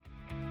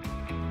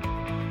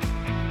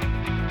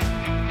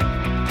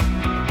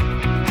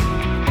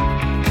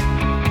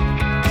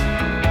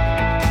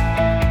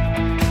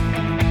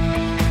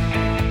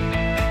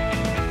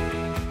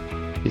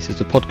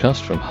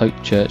podcast from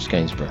Hope Church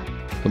Gainsborough.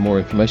 For more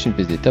information,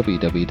 visit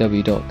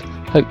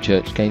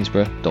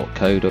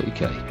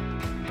www.hopechurchgainsborough.co.uk.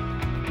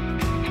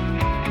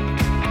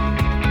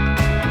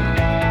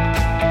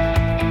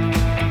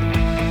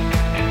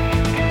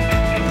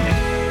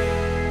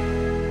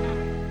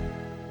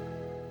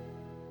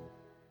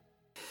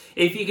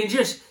 If you can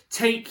just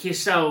take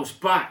yourselves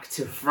back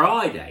to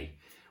Friday,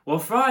 well,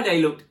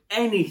 Friday looked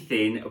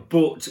anything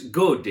but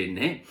good, didn't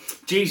it?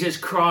 Jesus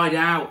cried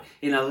out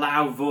in a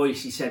loud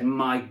voice. He said,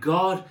 my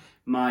God,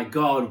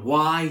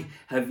 why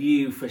have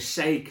you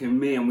forsaken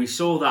me?" And we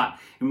saw that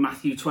in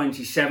Matthew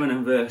 27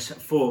 and verse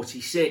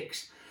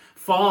 46.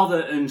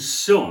 Father and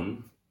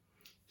son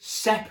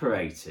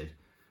separated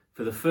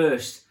for the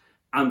first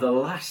and the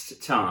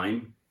last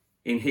time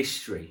in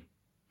history.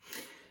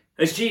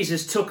 As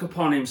Jesus took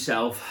upon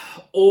himself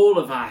all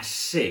of our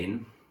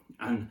sin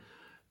and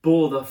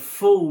bore the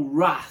full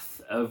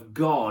wrath of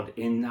God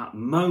in that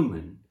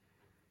moment,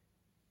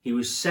 he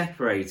was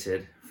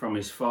separated from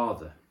his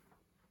Father.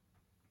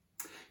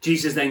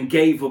 Jesus then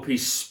gave up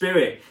his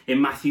spirit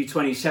in Matthew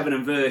 27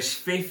 and verse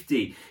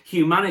 50.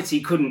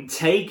 Humanity couldn't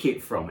take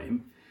it from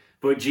him,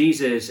 but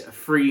Jesus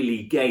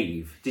freely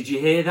gave. Did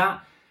you hear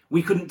that?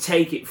 We couldn't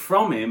take it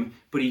from him,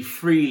 but he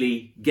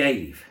freely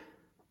gave.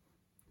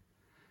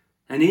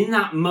 And in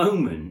that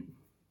moment,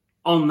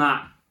 on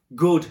that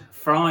Good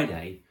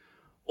Friday,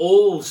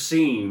 all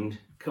seemed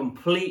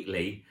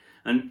completely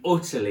and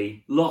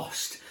utterly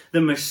lost.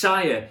 The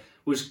Messiah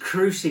was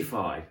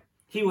crucified.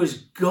 He was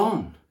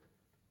gone.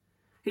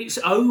 It's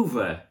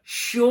over,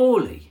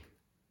 surely.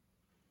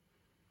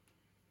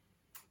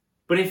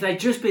 But if they'd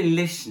just been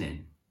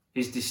listening,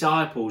 his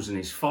disciples and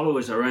his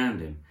followers around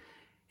him,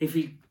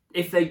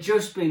 if they'd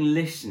just been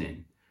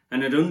listening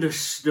and had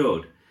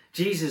understood,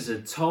 Jesus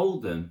had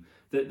told them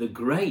that the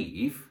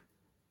grave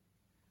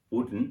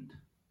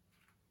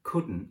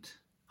couldn't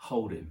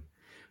hold him.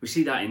 We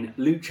see that in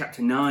Luke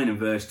chapter 9 and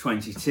verse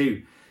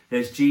 22,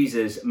 as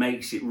Jesus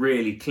makes it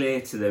really clear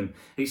to them.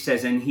 It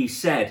says, "And he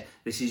said,"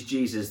 this is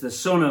Jesus, "the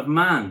Son of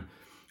Man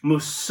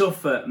must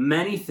suffer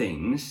many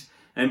things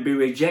and be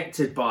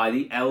rejected by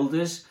the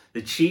elders,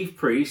 the chief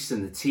priests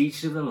and the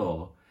teachers of the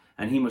law,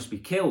 and he must be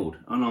killed,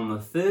 and on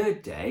the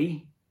third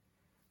day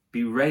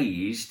be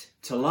raised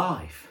to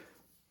life."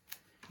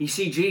 You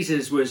see,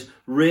 Jesus was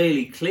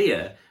really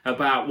clear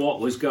about what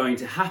was going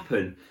to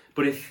happen.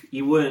 But if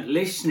you weren't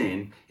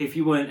listening, if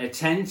you weren't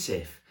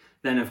attentive,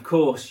 then of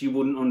course you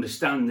wouldn't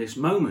understand this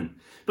moment.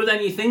 But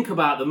then you think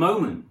about the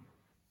moment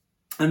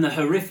and the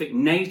horrific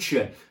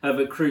nature of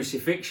a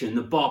crucifixion,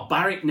 the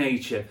barbaric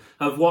nature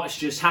of what's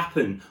just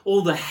happened,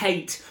 all the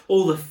hate,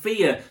 all the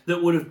fear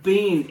that would have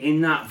been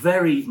in that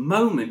very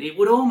moment. It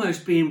would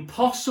almost be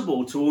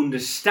impossible to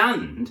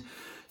understand,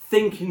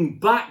 thinking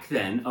back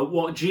then at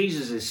what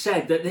Jesus has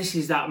said, that this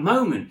is that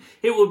moment.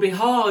 It would be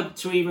hard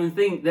to even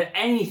think that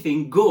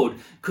anything good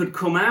could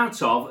come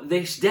out of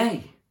this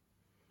day.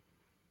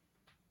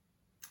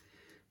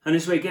 And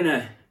as we're going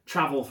to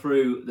travel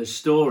through the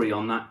story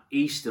on that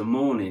Easter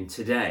morning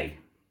today,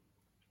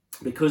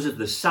 because of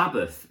the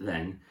Sabbath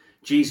then,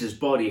 Jesus'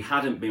 body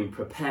hadn't been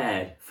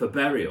prepared for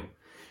burial.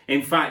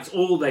 In fact,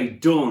 all they'd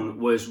done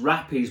was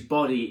wrap his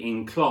body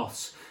in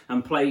cloths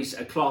and place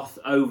a cloth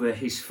over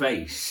his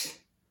face.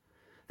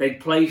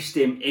 They'd placed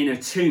him in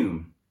a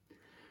tomb.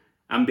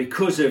 And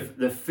because of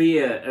the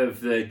fear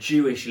of the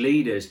Jewish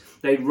leaders,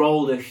 they'd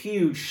rolled a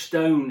huge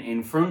stone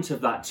in front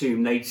of that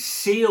tomb. They'd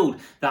sealed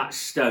that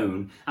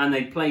stone and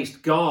they'd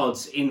placed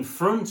guards in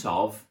front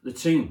of the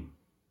tomb.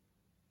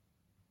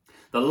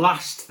 The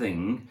last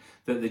thing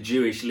that the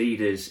Jewish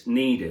leaders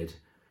needed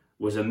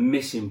was a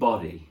missing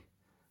body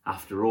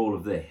after all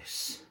of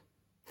this.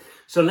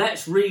 So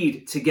let's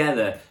read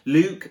together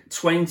Luke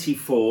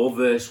 24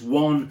 verse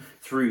 1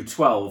 through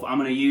 12. I'm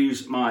going to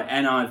use my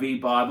NIV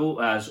Bible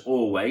as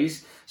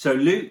always. So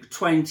Luke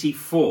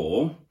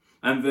 24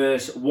 and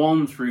verse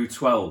 1 through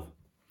 12.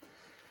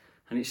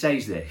 And it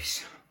says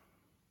this: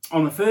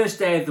 "On the first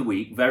day of the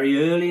week, very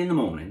early in the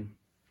morning,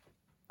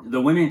 the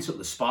women took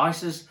the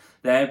spices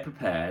they had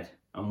prepared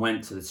and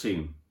went to the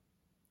tomb.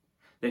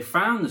 They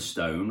found the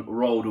stone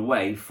rolled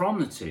away from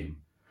the tomb.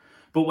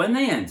 But when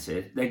they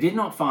entered, they did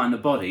not find the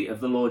body of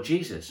the Lord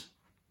Jesus.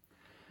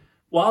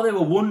 While they were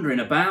wondering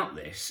about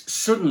this,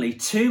 suddenly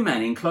 2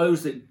 men in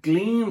clothes that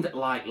gleamed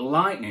like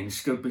lightning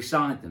stood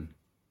beside them.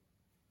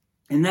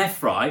 In their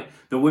fright,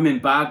 the women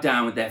bowed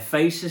down with their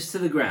faces to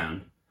the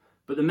ground.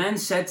 But the men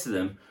said to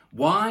them,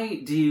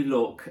 'Why do you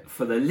look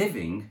for the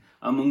living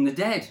among the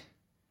dead?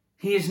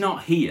 He is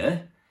not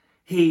here.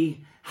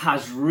 He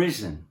has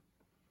risen.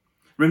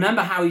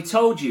 Remember how he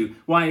told you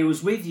while he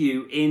was with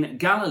you in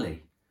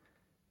Galilee.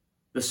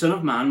 The Son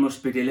of Man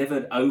must be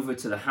delivered over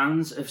to the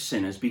hands of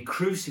sinners, be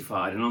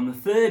crucified, and on the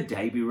third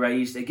day be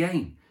raised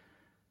again.'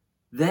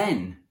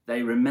 Then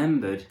they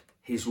remembered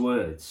his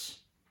words.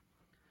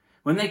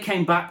 When they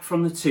came back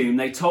from the tomb,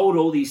 they told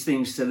all these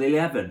things to the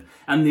 11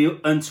 and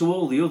to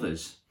all the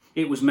others.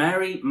 It was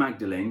Mary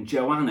Magdalene,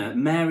 Joanna,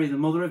 Mary the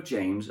mother of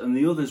James, and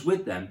the others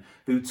with them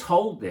who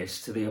told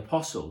this to the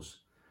apostles.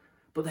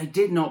 But they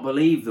did not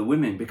believe the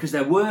women because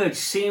their words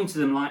seemed to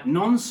them like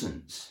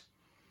nonsense.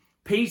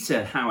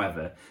 Peter,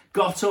 however,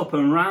 got up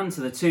and ran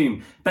to the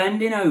tomb.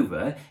 Bending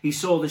over, he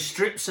saw the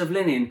strips of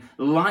linen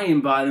lying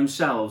by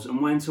themselves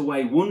and went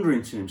away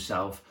wondering to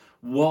himself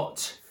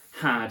what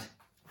had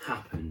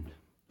happened.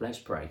 Let's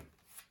pray.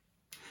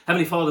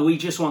 Heavenly Father, we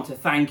just want to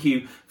thank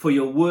you for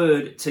your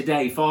word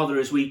today. Father,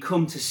 as we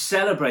come to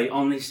celebrate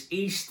on this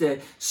Easter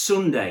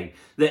Sunday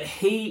that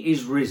he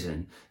is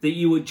risen, that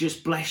you would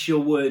just bless your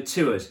word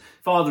to us.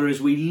 Father,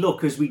 as we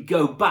look, as we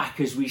go back,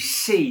 as we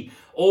see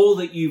all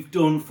that you've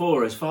done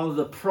for us, Father,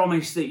 the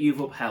promise that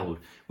you've upheld,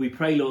 we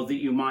pray, Lord, that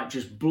you might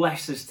just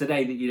bless us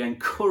today, that you'd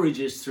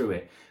encourage us through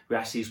it. We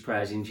ask these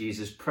prayers in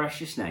Jesus'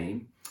 precious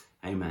name.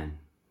 Amen.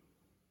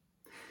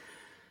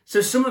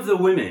 So some of the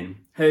women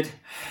had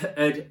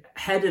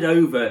headed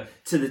over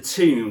to the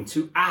tomb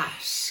to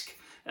ask,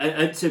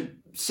 to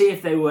see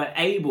if they were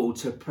able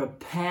to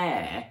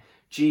prepare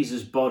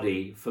Jesus'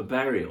 body for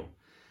burial.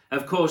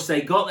 Of course,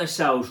 they got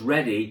themselves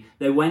ready,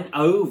 they went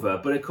over,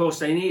 but of course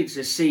they needed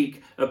to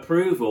seek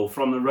approval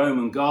from the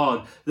Roman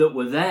guard that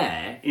were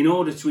there in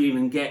order to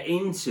even get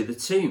into the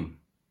tomb.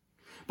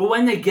 But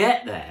when they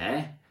get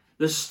there,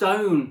 the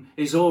stone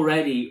is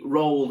already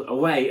rolled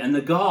away and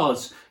the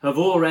guards have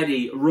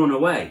already run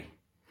away.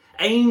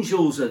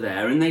 Angels are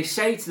there and they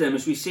say to them,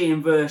 as we see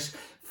in verse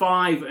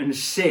 5 and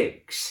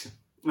 6,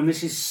 and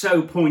this is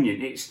so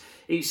poignant,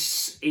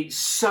 it's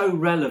so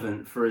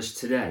relevant for us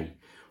today.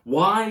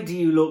 Why do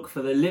you look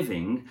for the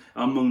living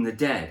among the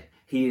dead?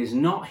 He is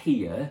not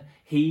here,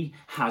 he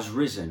has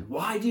risen.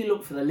 Why do you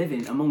look for the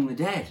living among the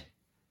dead?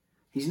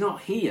 He's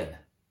not here,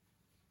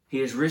 he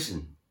has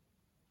risen.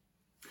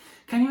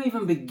 Can you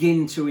even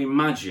begin to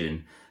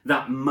imagine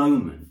that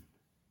moment?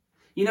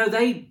 You know,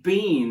 they'd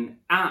been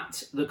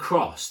at the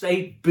cross,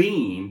 they'd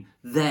been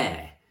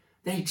there.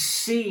 They'd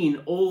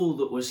seen all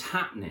that was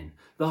happening,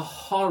 the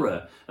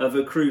horror of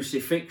a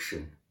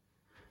crucifixion.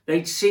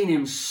 They'd seen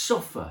him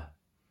suffer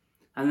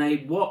and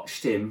they'd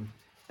watched him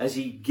as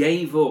he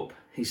gave up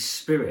his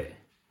spirit.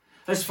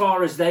 As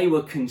far as they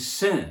were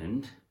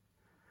concerned,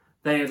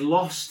 they had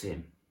lost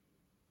him.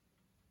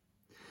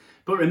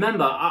 But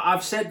remember,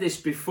 I've said this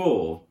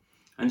before,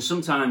 and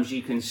sometimes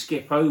you can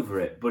skip over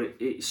it, but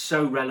it's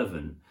so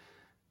relevant,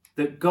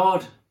 that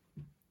God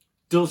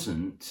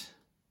doesn't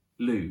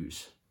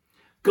lose.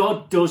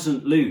 God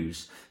doesn't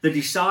lose. The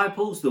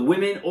disciples, the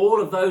women,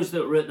 all of those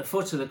that were at the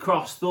foot of the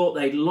cross thought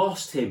they'd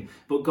lost him,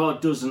 but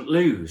God doesn't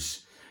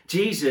lose.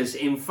 Jesus,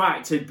 in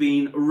fact, had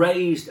been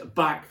raised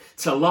back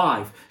to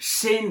life.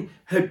 Sin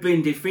had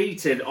been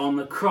defeated on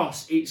the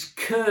cross, its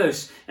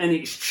curse and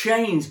its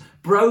chains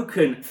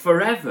broken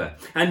forever.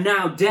 And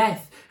now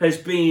death has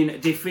been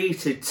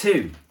defeated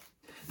too.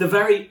 The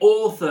very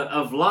author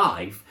of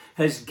life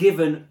has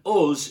given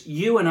us,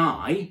 you and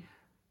I,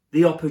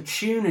 the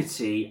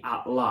opportunity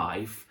at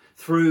life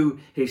through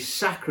his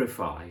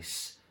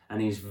sacrifice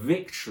and his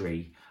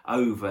victory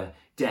over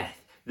death.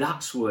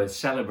 That's worth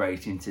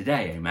celebrating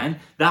today,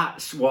 amen?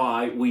 That's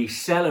why we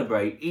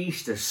celebrate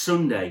Easter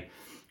Sunday,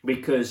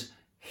 because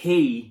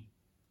he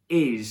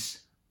is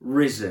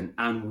risen.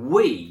 And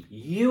we,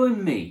 you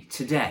and me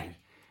today,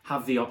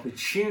 have the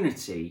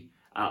opportunity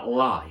at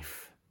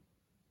life.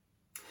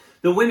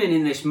 The women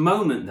in this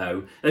moment,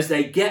 though, as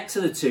they get to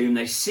the tomb,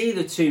 they see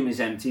the tomb is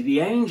empty, the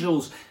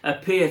angels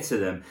appear to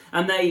them,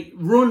 and they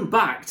run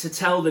back to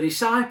tell the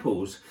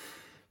disciples.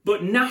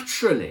 But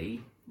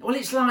naturally, well,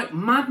 it's like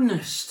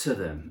madness to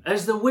them.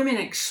 As the women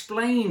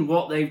explain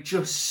what they've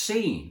just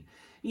seen,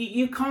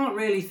 you can't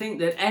really think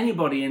that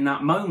anybody in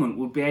that moment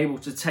would be able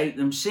to take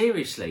them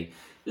seriously.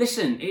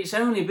 Listen, it's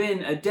only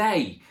been a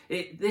day.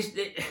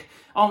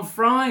 On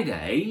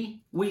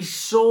Friday, we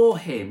saw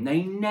him.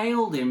 They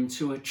nailed him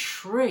to a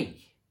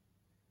tree.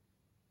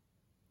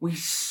 We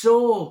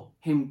saw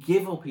him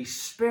give up his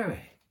spirit.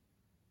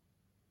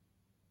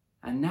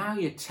 And now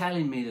you're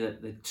telling me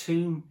that the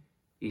tomb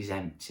is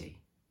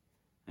empty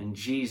and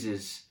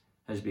Jesus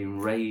has been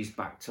raised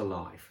back to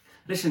life.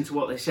 Listen to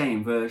what they say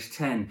in verse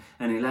 10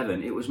 and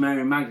 11. It was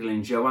Mary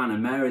Magdalene, Joanna,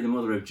 Mary the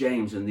mother of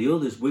James, and the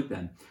others with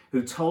them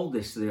who told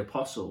this to the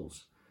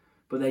apostles.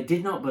 But they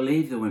did not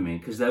believe the women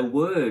because their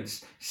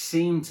words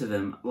seemed to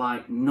them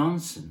like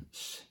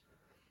nonsense.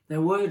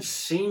 Their words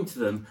seemed to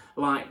them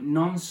like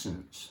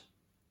nonsense.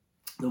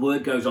 The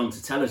word goes on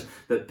to tell us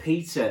that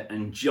Peter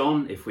and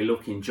John, if we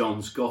look in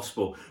John's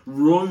gospel,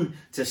 run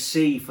to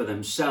see for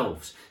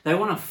themselves. They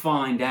want to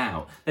find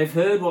out. They've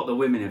heard what the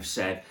women have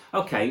said.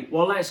 Okay,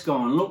 well, let's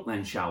go and look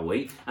then, shall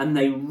we? And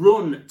they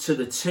run to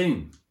the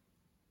tomb.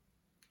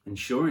 And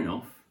sure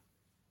enough,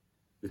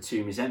 the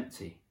tomb is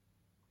empty.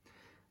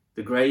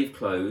 The grave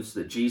clothes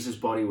that Jesus'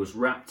 body was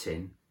wrapped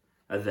in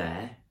are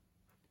there,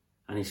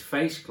 and his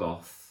face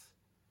cloth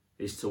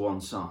is to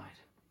one side.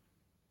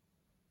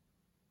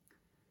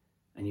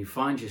 And you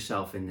find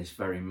yourself in this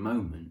very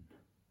moment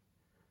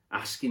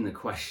asking the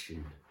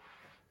question,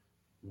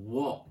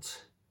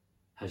 what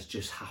has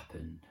just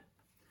happened?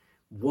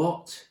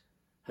 What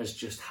has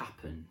just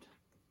happened?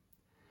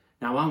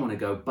 Now I want to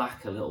go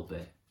back a little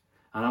bit,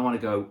 and I want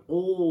to go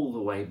all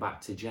the way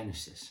back to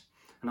Genesis.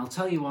 And I'll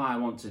tell you why I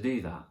want to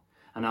do that.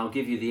 And I'll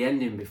give you the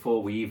ending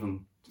before we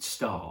even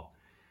start.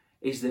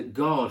 Is that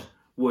God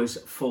was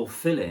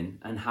fulfilling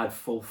and had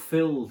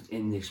fulfilled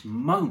in this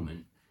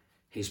moment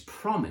his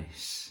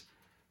promise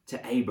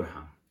to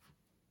Abraham.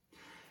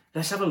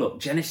 Let's have a look.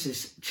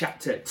 Genesis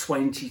chapter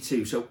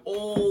 22. So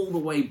all the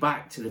way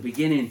back to the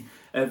beginning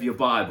of your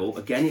Bible.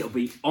 Again, it'll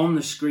be on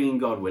the screen,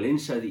 God willing,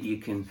 so that you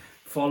can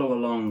follow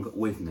along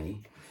with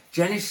me.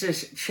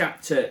 Genesis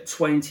chapter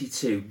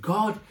 22.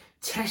 God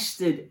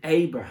tested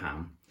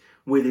Abraham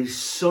with his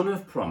son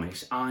of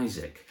promise,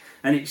 Isaac.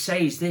 And it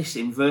says this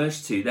in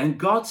verse 2. Then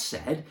God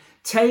said,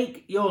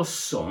 take your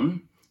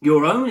son,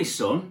 your only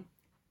son,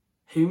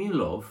 whom you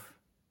love,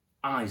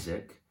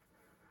 Isaac,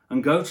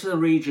 and go to the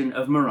region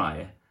of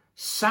Moriah,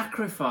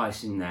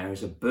 sacrifice him there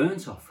as a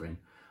burnt offering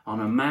on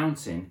a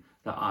mountain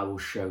that I will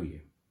show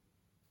you.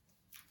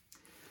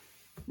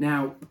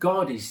 Now,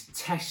 God is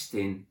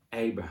testing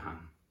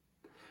Abraham.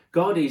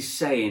 God is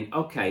saying,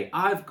 okay,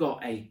 I've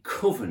got a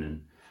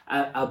covenant,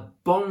 a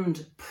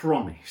bond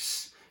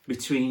promise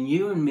between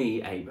you and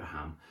me,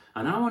 Abraham,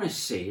 and I want to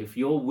see if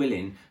you're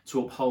willing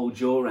to uphold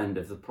your end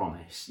of the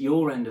promise,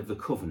 your end of the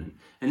covenant.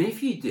 And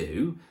if you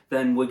do,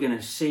 then we're going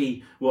to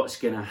see what's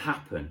going to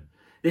happen.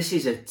 This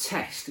is a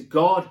test.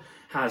 God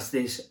has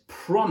this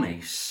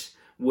promise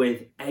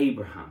with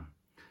Abraham.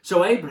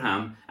 So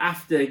Abraham,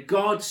 after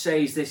God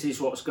says this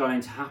is what's going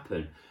to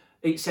happen,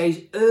 it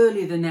says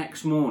early the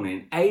next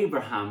morning,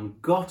 Abraham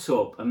got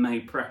up and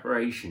made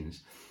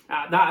preparations.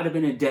 That would have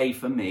been a day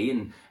for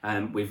me,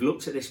 and we've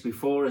looked at this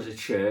before as a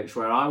church,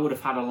 where I would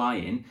have had a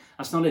lie-in.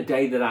 That's not a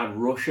day that I'd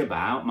rush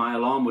about. My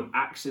alarm would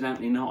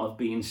accidentally not have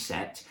been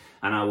set,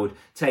 and I would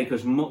take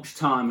as much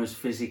time as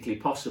physically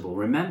possible.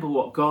 Remember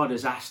what God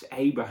has asked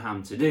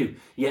Abraham to do.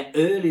 Yet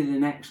early the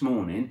next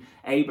morning,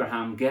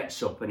 Abraham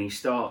gets up and he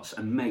starts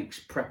and makes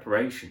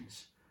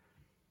preparations.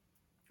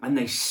 And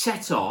they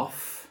set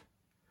off,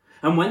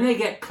 and when they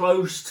get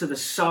close to the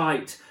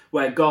site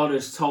where God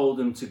has told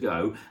them to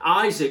go,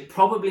 Isaac,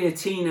 probably a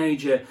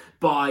teenager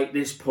by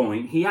this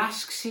point, he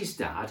asks his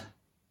dad,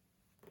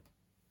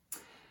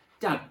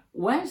 Dad,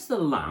 where's the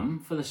lamb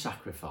for the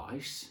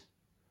sacrifice?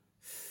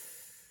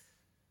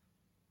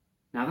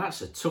 Now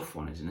that's a tough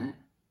one, isn't it?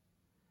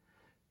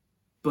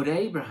 But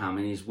Abraham,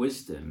 in his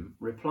wisdom,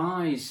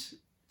 replies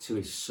to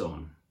his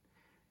son.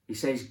 He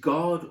says,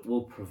 God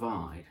will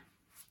provide.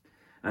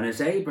 And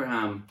as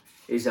Abraham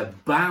is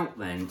about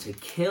then to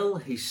kill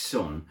his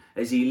son,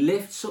 as he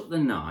lifts up the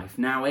knife,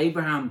 now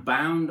Abraham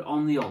bound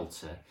on the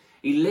altar,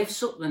 he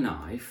lifts up the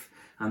knife,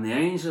 and the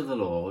angel of the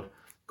Lord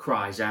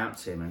cries out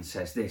to him and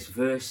says this,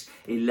 verse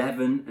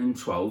 11 and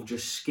 12,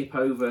 just skip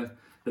over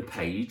the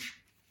page,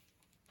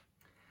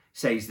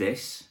 says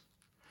this,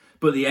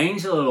 but the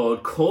angel of the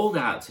Lord called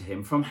out to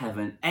him from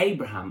heaven,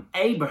 Abraham,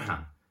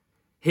 Abraham.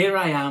 Here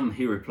I am,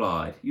 he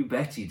replied. You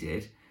bet he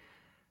did.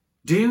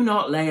 Do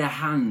not lay a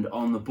hand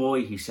on the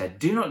boy, he said.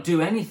 Do not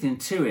do anything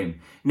to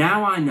him.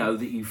 Now I know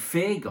that you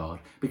fear God,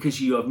 because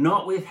you have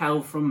not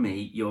withheld from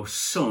me your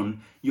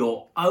son,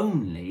 your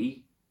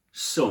only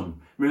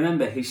son.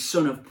 Remember, his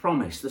son of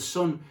promise, the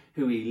son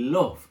who he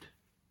loved.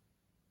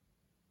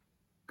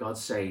 God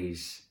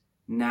says,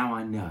 now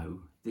I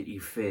know that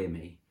you fear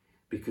me,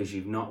 because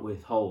you've not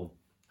withheld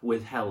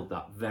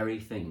that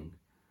very thing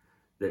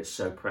that's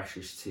so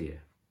precious to you.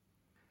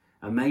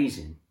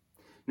 Amazing.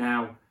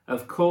 Now,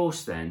 of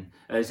course then,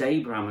 as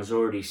Abraham has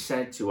already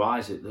said to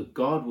Isaac that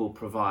God will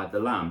provide the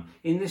lamb,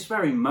 in this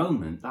very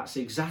moment, that's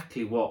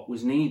exactly what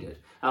was needed.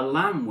 A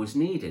lamb was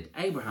needed.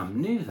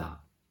 Abraham knew that.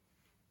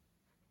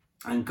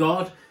 And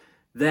God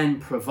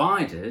then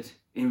provided,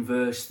 in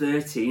verse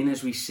 13,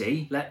 as we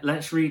see,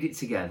 let's read it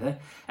together.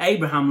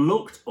 Abraham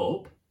looked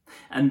up,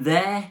 and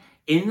there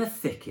in the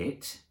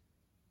thicket,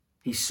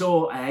 he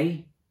saw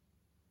a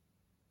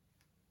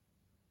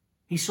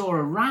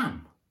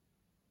ram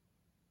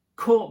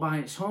caught by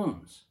its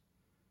horns.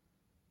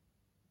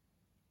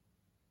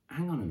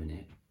 Hang on a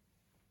minute.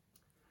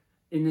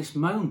 In this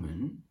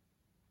moment,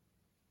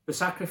 the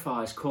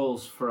sacrifice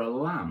calls for a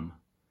lamb.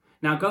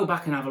 Now go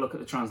back and have a look at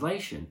the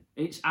translation.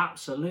 It's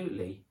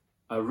absolutely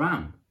a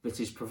ram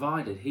that is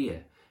provided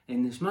here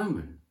in this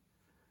moment.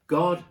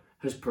 God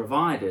has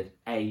provided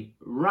a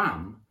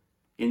ram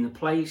in the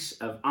place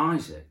of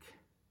Isaac.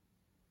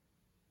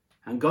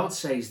 And God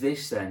says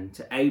this then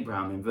to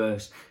Abraham in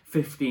verse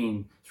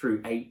 15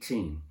 through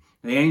 18.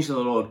 The angel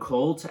of the Lord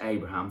called to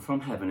Abraham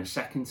from heaven a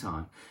second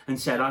time and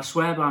said, I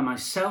swear by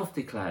myself,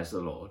 declares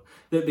the Lord,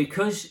 that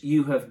because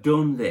you have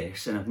done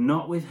this and have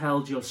not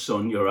withheld your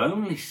son, your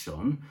only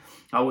son,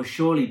 I will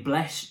surely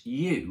bless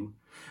you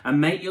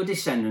and make your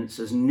descendants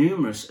as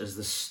numerous as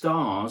the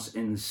stars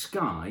in the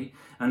sky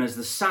and as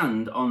the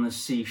sand on the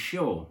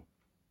seashore.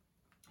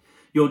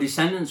 Your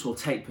descendants will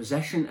take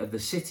possession of the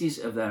cities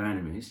of their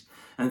enemies,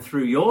 and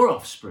through your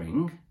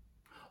offspring,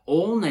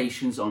 all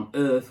nations on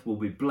earth will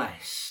be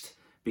blessed,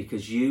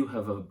 because you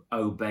have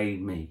obeyed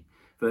me.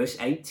 Verse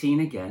 18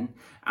 again,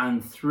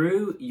 and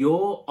through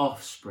your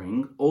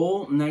offspring,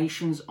 all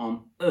nations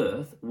on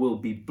earth will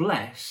be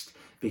blessed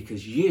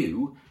because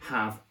you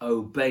have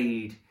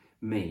obeyed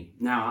me.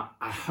 Now,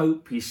 I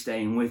hope you're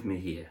staying with me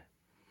here.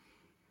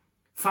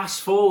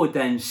 Fast forward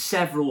then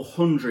several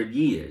hundred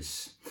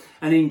years,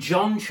 and in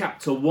John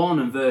chapter 1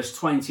 and verse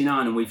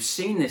 29, and we've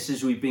seen this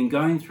as we've been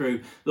going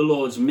through the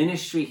Lord's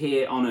ministry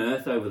here on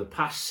earth over the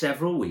past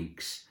several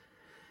weeks.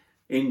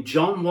 In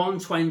John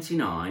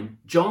 1:29,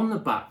 John the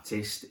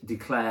Baptist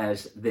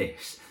declares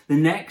this. The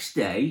next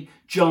day,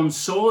 John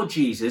saw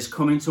Jesus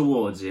coming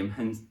towards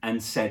him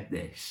and said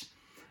this,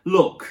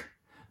 "Look,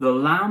 the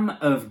Lamb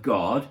of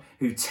God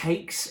who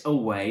takes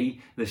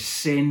away the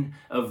sin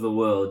of the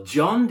world."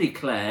 John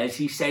declares,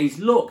 he says,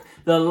 look,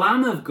 the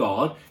Lamb of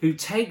God who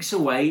takes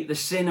away the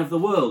sin of the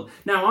world.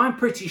 Now, I'm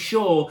pretty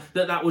sure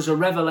that was a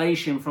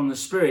revelation from the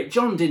Spirit.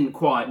 John didn't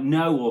quite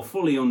know or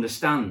fully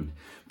understand.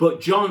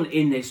 But John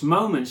in this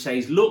moment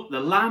says, look,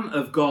 the Lamb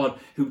of God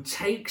who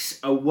takes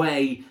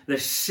away the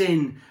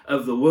sin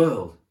of the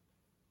world.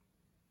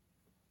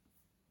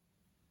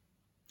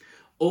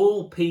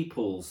 All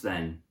peoples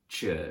then,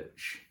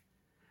 church,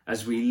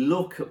 as we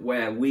look at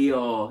where we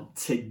are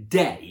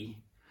today,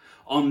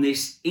 on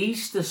this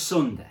Easter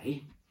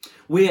Sunday,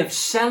 we have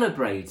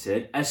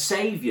celebrated a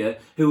Saviour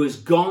who has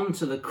gone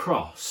to the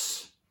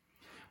cross.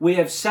 We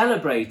have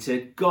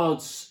celebrated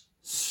God's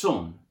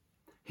Son,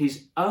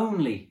 his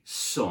only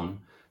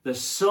Son. The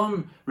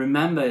Son,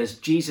 remember, as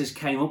Jesus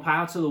came up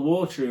out of the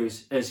water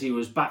as he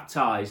was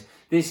baptized,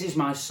 "This is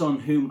my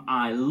Son whom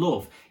I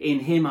love.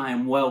 In him I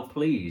am well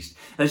pleased."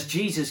 As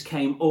Jesus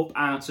came up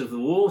out of the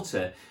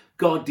water,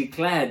 God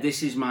declared,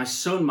 "This is my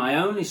Son, my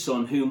only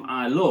Son whom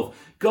I love."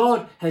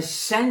 God has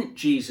sent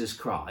Jesus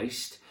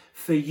Christ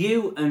for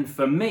you and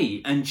for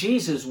me. And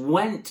Jesus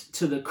went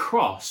to the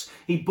cross.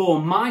 He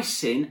bore my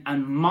sin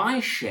and my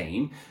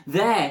shame.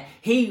 There,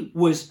 he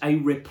was a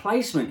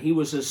replacement. He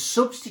was a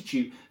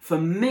substitute for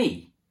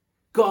me.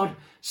 God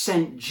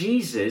sent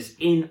Jesus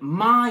in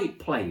my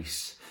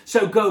place.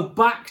 So go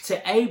back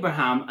to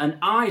Abraham and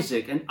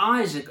Isaac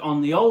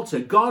on the altar.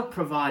 God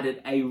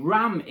provided a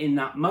ram in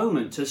that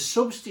moment to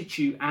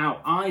substitute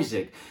out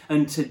Isaac.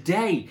 And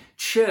today,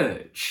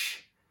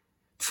 church,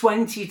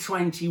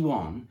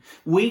 2021,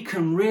 we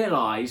can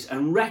realize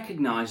and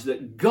recognize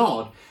that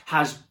God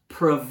has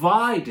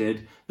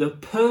provided the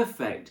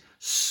perfect,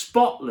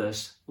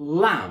 spotless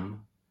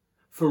lamb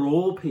for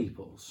all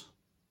peoples.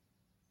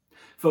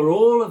 For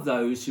all of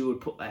those who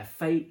would put their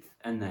faith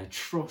and their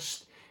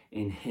trust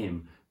in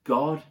him,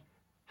 God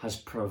has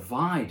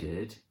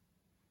provided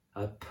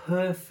a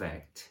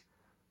perfect,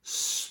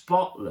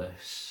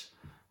 spotless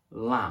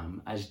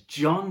lamb. As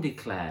John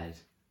declared,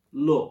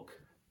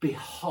 "Look,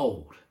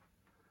 behold,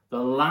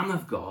 the Lamb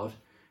of God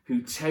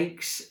who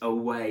takes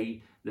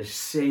away the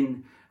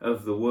sin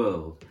of the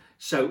world."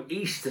 So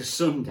Easter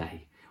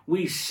Sunday,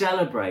 we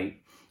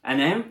celebrate an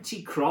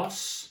empty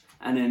cross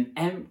and an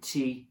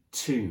empty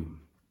tomb.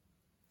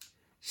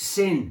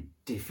 Sin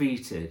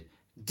defeated,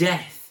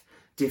 death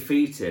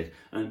defeated,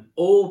 and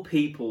all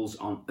peoples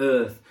on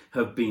earth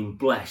have been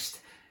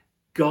blessed.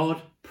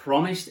 God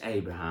promised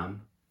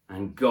Abraham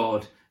and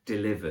God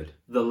delivered.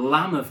 The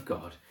Lamb of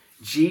God,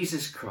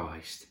 Jesus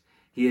Christ,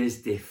 he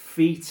has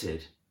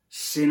defeated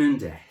sin and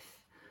death.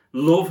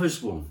 Love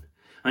has won.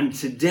 And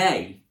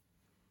today,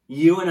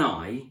 you and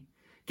I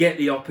get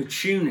the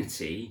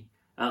opportunity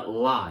at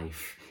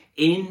life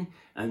in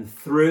and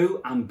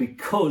through and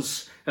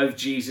because of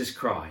Jesus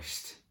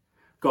Christ.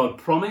 God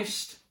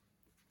promised,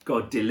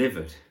 God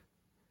delivered.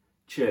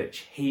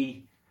 Church,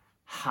 he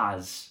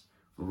has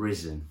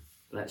risen.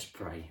 Let's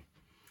pray.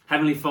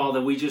 Heavenly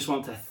Father, we just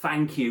want to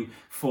thank you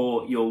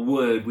for your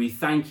word. We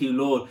thank you,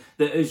 Lord,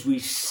 that as we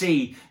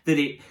see that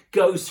it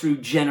goes through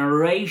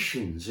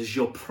generations as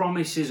your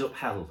promise is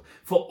upheld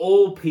for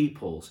all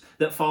peoples,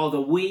 that,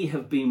 Father, we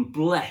have been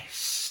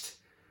blessed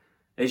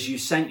as you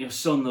sent your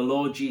Son, the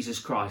Lord Jesus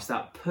Christ,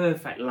 that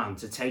perfect Lamb,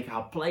 to take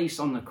our place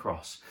on the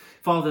cross.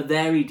 Father,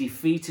 there he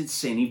defeated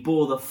sin. He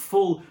bore the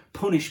full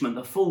punishment,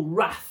 the full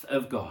wrath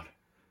of God.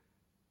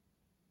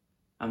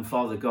 And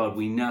Father God,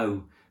 we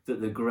know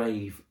that the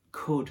grave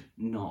could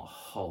not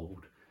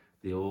hold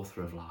the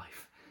author of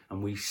life.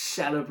 And we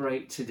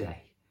celebrate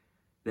today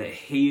that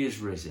he is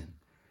risen.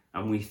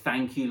 And we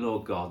thank you,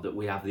 Lord God, that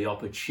we have the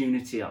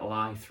opportunity at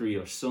life through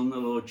your Son, the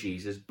Lord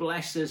Jesus.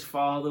 Bless us,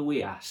 Father,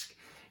 we ask.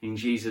 In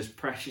Jesus'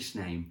 precious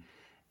name,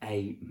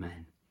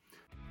 amen.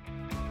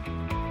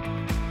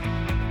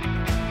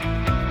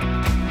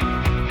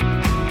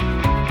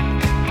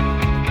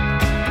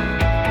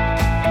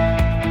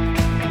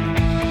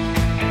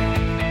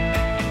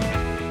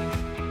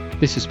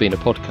 This has been a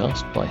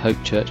podcast by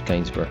Hope Church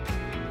Gainsborough.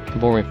 For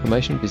more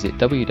information, visit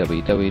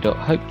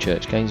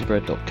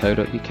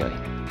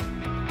www.hopechurchgainsborough.co.uk.